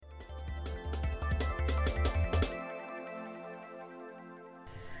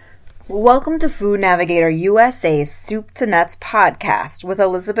Welcome to Food Navigator USA's Soup to Nuts podcast with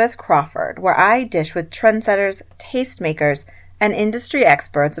Elizabeth Crawford, where I dish with trendsetters, tastemakers, and industry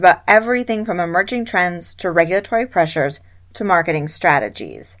experts about everything from emerging trends to regulatory pressures to marketing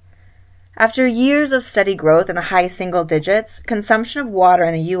strategies. After years of steady growth in the high single digits, consumption of water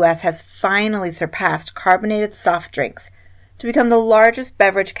in the U.S. has finally surpassed carbonated soft drinks to become the largest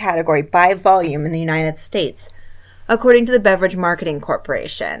beverage category by volume in the United States, according to the Beverage Marketing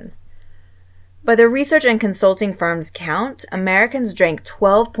Corporation. By the research and consulting firm's count, Americans drank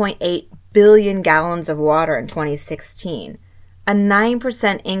 12.8 billion gallons of water in 2016, a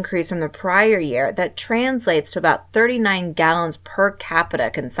 9% increase from the prior year that translates to about 39 gallons per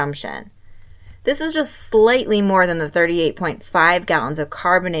capita consumption. This is just slightly more than the 38.5 gallons of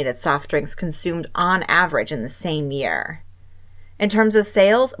carbonated soft drinks consumed on average in the same year. In terms of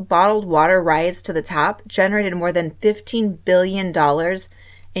sales, bottled water rise to the top, generated more than $15 billion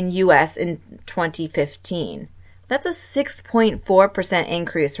in U.S. in 2015. That's a 6.4%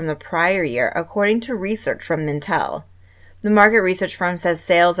 increase from the prior year, according to research from Mintel. The market research firm says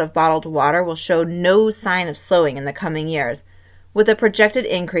sales of bottled water will show no sign of slowing in the coming years, with a projected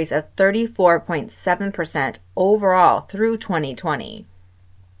increase of 34.7% overall through 2020.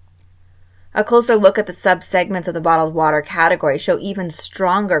 A closer look at the subsegments of the bottled water category show even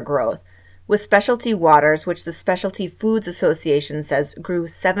stronger growth, with specialty waters, which the Specialty Foods Association says grew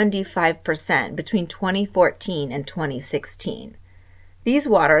 75% between 2014 and 2016. These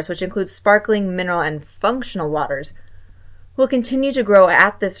waters, which include sparkling, mineral, and functional waters, will continue to grow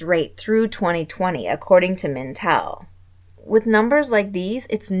at this rate through 2020, according to Mintel. With numbers like these,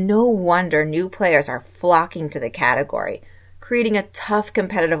 it's no wonder new players are flocking to the category, creating a tough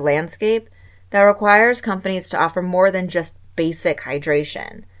competitive landscape that requires companies to offer more than just basic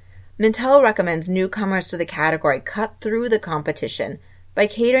hydration. Mintel recommends newcomers to the category cut through the competition by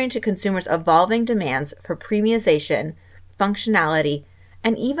catering to consumers' evolving demands for premiumization, functionality,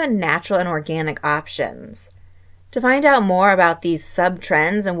 and even natural and organic options. To find out more about these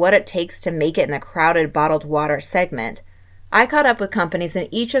sub-trends and what it takes to make it in the crowded bottled water segment, I caught up with companies in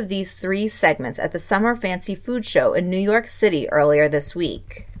each of these three segments at the Summer Fancy Food Show in New York City earlier this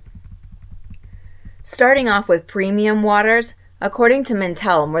week. Starting off with premium waters, according to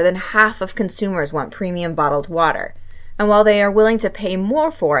Mintel, more than half of consumers want premium bottled water, and while they are willing to pay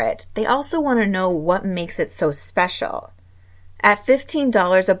more for it, they also want to know what makes it so special. At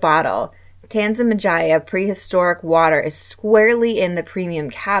 $15 a bottle, Tanzanite prehistoric water is squarely in the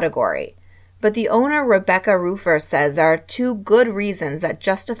premium category, but the owner, Rebecca Rufer, says there are two good reasons that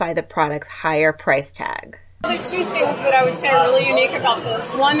justify the product's higher price tag. There are two things that I would say are really unique about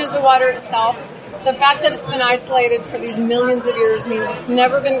this. One is the water itself. The fact that it's been isolated for these millions of years means it's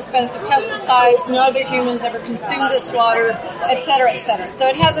never been exposed to pesticides, no other humans ever consumed this water, et cetera, et cetera. So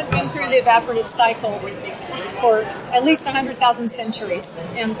it hasn't been through the evaporative cycle for at least 100,000 centuries,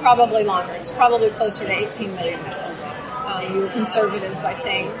 and probably longer. It's probably closer to 18 million or so. You were conservative by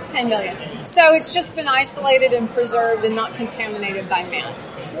saying 10 million. So it's just been isolated and preserved and not contaminated by man.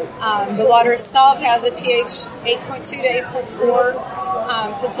 The water itself has a pH 8.2 to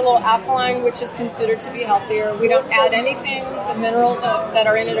 8.4, so it's a little alkaline, which is considered to be healthier. We don't add anything. The minerals that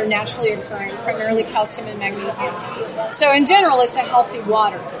are in it are naturally occurring, primarily calcium and magnesium. So in general, it's a healthy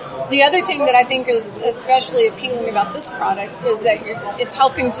water. The other thing that I think is especially appealing about this product is that it's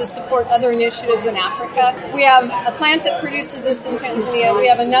helping to support other initiatives in Africa. We have a plant that produces this in Tanzania. We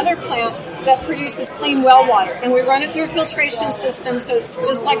have another plant that produces clean well water, and we run it through a filtration system, so it's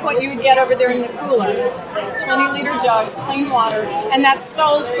just like what you would get over there in the cooler. 20-liter jugs, clean water, and that's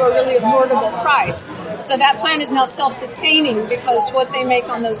sold for a really affordable price. So that plant is now self-sustaining because what they make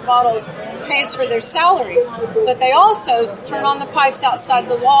on those bottles pays for their salaries. But they also turn on the pipes outside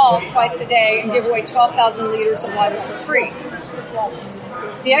the wall twice a day and give away 12,000 liters of water for free.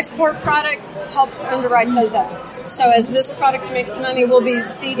 The export product helps underwrite those efforts. So as this product makes money, we'll be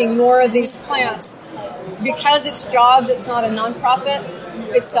seeding more of these plants. Because it's jobs, it's not a nonprofit,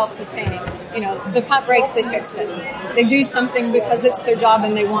 it's self-sustaining. You know, if the pump breaks, they fix it. They do something because it's their job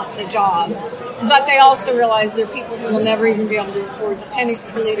and they want the job. But they also realize there are people who will never even be able to afford the pennies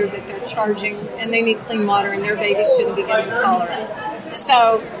per liter that they're charging, and they need clean water, and their babies shouldn't be getting cholera.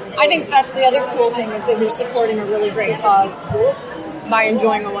 So I think that's the other cool thing, is that we're supporting a really great cause by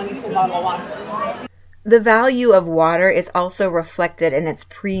enjoying a wonderful bottle of water. The value of water is also reflected in its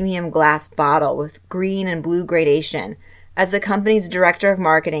premium glass bottle with green and blue gradation, as the company's director of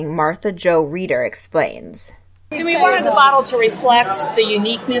marketing, Martha Jo Reeder, explains. We wanted the bottle to reflect the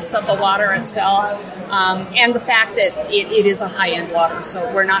uniqueness of the water itself, and the fact that it is a high-end water.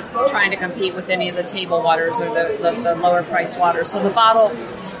 So we're not trying to compete with any of the table waters or the lower-priced waters. So the bottle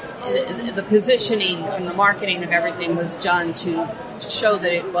the positioning and the marketing of everything was done to show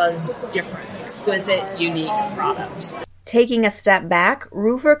that it was different, exquisite, unique product. Taking a step back,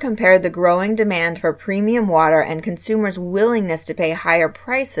 Rufer compared the growing demand for premium water and consumers' willingness to pay higher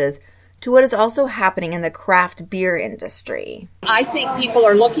prices to what is also happening in the craft beer industry. I think people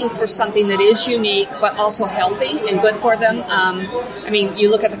are looking for something that is unique but also healthy and good for them.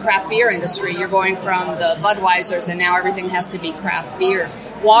 You look at the craft beer industry, you're going from the Budweisers and now everything has to be craft beer.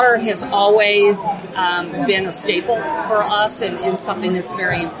 Water has always been a staple for us and something that's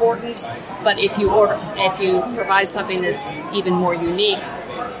very important. But if you provide something that's even more unique,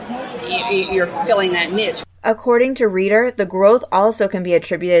 you're filling that niche. According to Reader, the growth also can be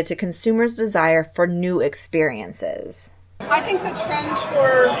attributed to consumers' desire for new experiences. I think the trend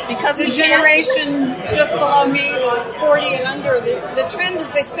for the generation just below me, the 40 and under, the trend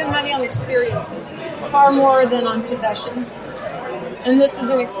is they spend money on experiences far more than on possessions. And this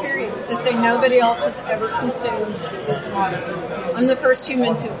is an experience to say nobody else has ever consumed this water. I'm the first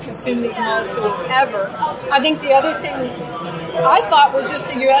human to consume these molecules ever. I think the other thing I thought was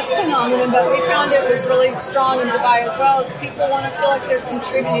just a U.S. phenomenon, but we found it was really strong in Dubai as well, is people want to feel like they're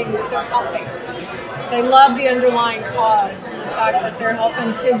contributing, that they're helping. They love the underlying cause and the fact that they're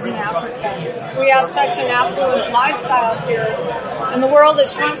helping kids in Africa. We have such an affluent lifestyle here, and the world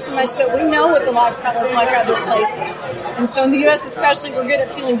has shrunk so much that we know what the lifestyle is like other places. And so in the U.S. especially, we're good at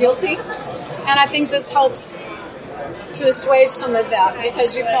feeling guilty, and I think this helps to assuage some of that,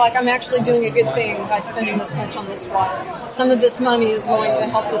 because you feel like I'm actually doing a good thing by spending this much on this water. Some of this money is going to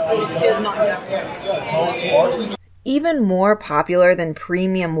help this little kid not get sick. Even more popular than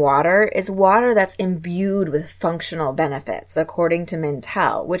premium water is water that's imbued with functional benefits, according to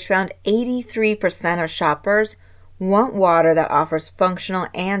Mintel, which found 83% of shoppers want water that offers functional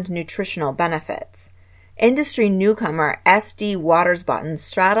and nutritional benefits. Industry newcomer SD Watersbottom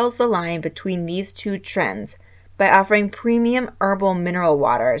straddles the line between these two trends by offering premium herbal mineral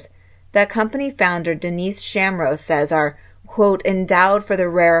waters that company founder Denise Shamrow says are, quote, endowed for the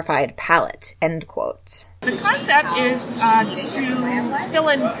rarefied palate, end quote. The concept is to fill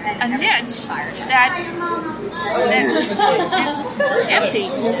a niche that is empty.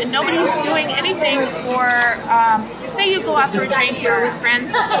 Nobody's doing anything for, say you go out for a drink here with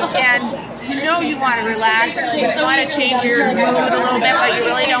friends and you want to relax, you want to change your mood a little bit, but you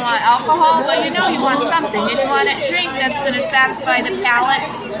really don't want alcohol, but you want something, and you want a drink that's going to satisfy the palate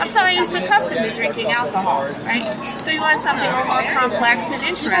of somebody who's accustomed to drinking alcohol, right? So you want something a little more complex and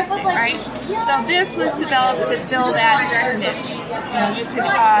interesting, right? So this was developed to fill that niche. You could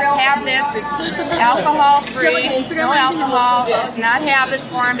have this, it's alcohol-free, no alcohol, it's not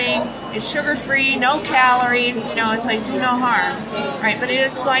habit-forming, it's sugar-free, no calories, it's like do no harm, right? But it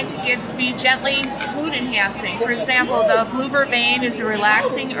is going to be gently mood-enhancing. For example, the blue vervain is a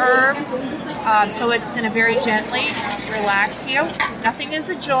relaxing herb, so it's going to very gently relax you. Nothing is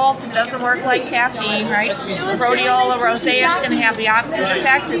a jolt. It doesn't work like caffeine, right? Rhodiola rosea is going to have the opposite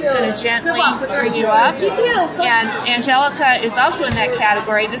effect. It's going to gently bring you up. And Angelica is also in that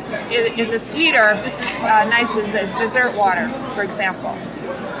category. This is a sweet herb. This is nice as a dessert water, for example.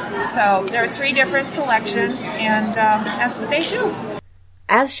 So there are 3 different selections, and that's what they do.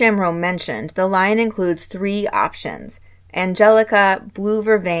 As Shamrow mentioned, the line includes 3 options: Angelica, Blue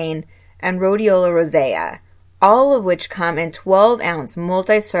Vervain, and Rhodiola rosea, all of which come in 12-ounce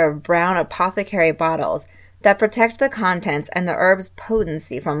multi-serve brown apothecary bottles that protect the contents and the herb's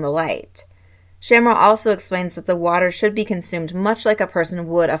potency from the light. Shamrow also explains that the water should be consumed much like a person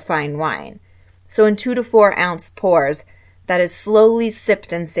would a fine wine, so in 2 to 4 ounce pours that is slowly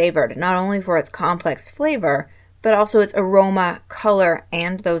sipped and savored, not only for its complex flavor, but also its aroma, color,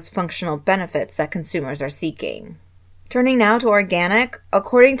 and those functional benefits that consumers are seeking. Turning now to organic,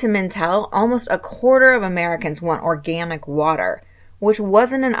 according to Mintel, almost a quarter of Americans want organic water, which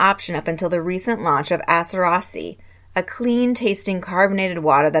wasn't an option up until the recent launch of Asarosi, a clean-tasting carbonated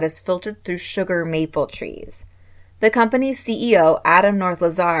water that is filtered through sugar maple trees. The company's CEO, Adam North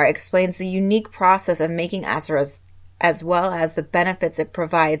Lazar, explains the unique process of making Asaros, as well as the benefits it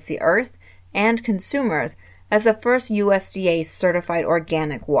provides the earth and consumers as the first USDA-certified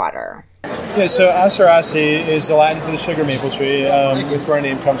organic water. Yeah, so Asarosi is the Latin for the sugar maple tree. It's where our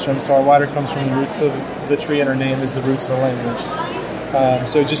name comes from. So our water comes from the roots of the tree, and our name is the roots of the language.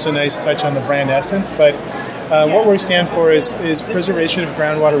 So just a nice touch on the brand essence. But what we stand for is preservation of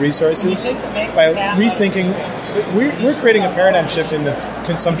groundwater resources by rethinking. We're creating a paradigm shift in the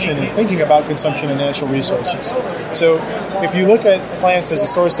consumption and thinking about consumption of natural resources. So if you look at plants as a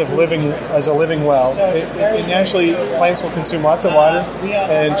source of living well, it naturally, plants will consume lots of water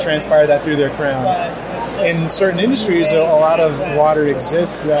and transpire that through their crown. in certain industries, a lot of water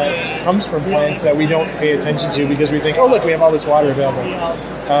exists that comes from plants that we don't pay attention to because we think, oh, look, we have all this water available.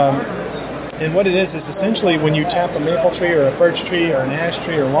 And what it is essentially when you tap a maple tree or a birch tree or an ash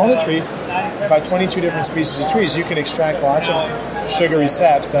tree or a walnut tree, about 22 different species of trees, you can extract lots of sugary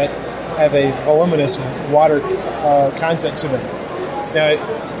saps that have a voluminous water content to them. Now,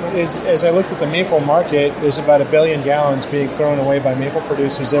 as I looked at the maple market, there's about 1 billion gallons being thrown away by maple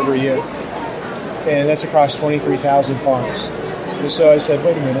producers every year. And that's across 23,000 farms. And so I said,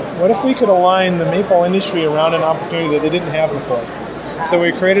 wait a minute, what if we could align the maple industry around an opportunity that they didn't have before? So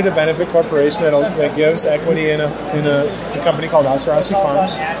we created a benefit corporation that gives equity in a company called Asuransi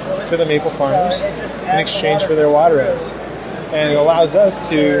Farms to the maple farmers in exchange for their water rights. And it allows us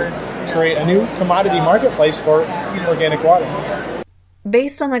to create a new commodity marketplace for organic water.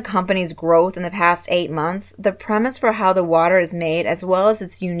 Based on the company's growth in the past 8 months, the premise for how the water is made as well as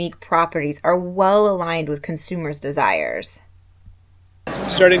its unique properties are well aligned with consumers' desires.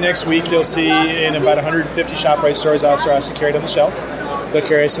 Starting next week, you'll see in about 150 ShopRite stores Asuransi carried on the shelf. They'll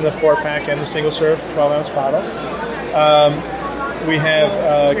carry us in the 4-pack and the single-serve 12-ounce bottle. We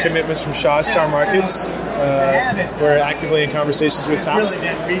have commitments from Shaw's Star Markets. We're actively in conversations with Tops,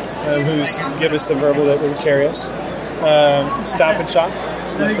 who give us the verbal that would carry us. Stop and Shop,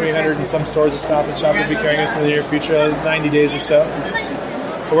 300 and some stores of Stop and Shop will be carrying us in the near future, 90 days or so.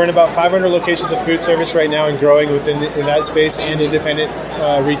 We're in about 500 locations of food service right now and growing in that space and independent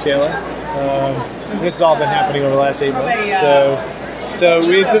retailer. This has all been happening over the last 8 months. So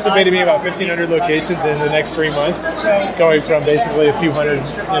we anticipate to be about 1,500 locations in the next 3 months, going from basically a few hundred,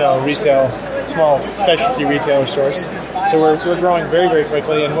 retail, small specialty retailer stores. So we're growing very, very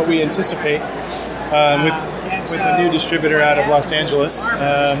quickly, and what we anticipate with a new distributor out of Los Angeles,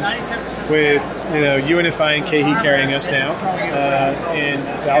 with UNFI and KeHE carrying us now, and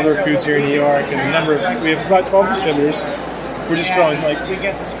Aldor Foods here in New York, and we have about 12 distributors. We're just growing like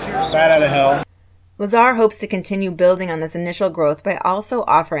bat out of hell. Lazar hopes to continue building on this initial growth by also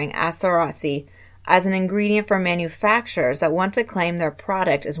offering Asuransi as an ingredient for manufacturers that want to claim their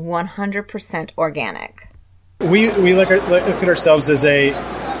product is 100% organic. We look at ourselves as an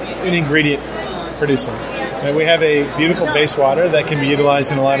ingredient producer. We have a beautiful base water that can be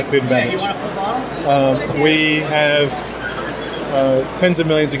utilized in a lot of food and beverage. We have tens of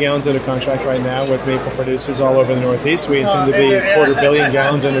millions of gallons under contract right now with maple producers all over the Northeast. We intend to be 250 million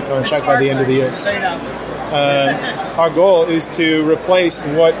gallons under contract by the end of the year. Our goal is to replace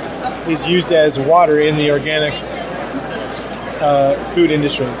what is used as water in the organic food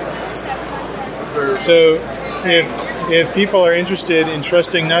industry. So if people are interested in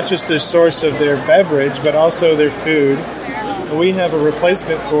trusting not just the source of their beverage, but also their food, we have a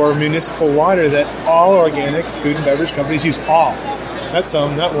replacement for municipal water that all organic food and beverage companies use. All. Not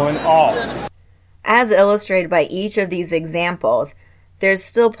some, not one, all. As illustrated by each of these examples, there's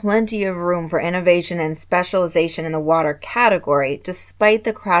still plenty of room for innovation and specialization in the water category, despite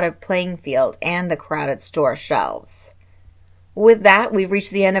the crowded playing field and the crowded store shelves. With that, we've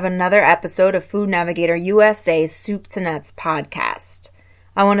reached the end of another episode of Food Navigator USA's Soup to Nuts podcast.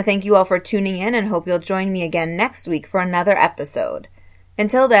 I want to thank you all for tuning in and hope you'll join me again next week for another episode.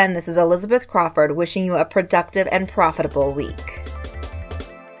 Until then, this is Elizabeth Crawford wishing you a productive and profitable week.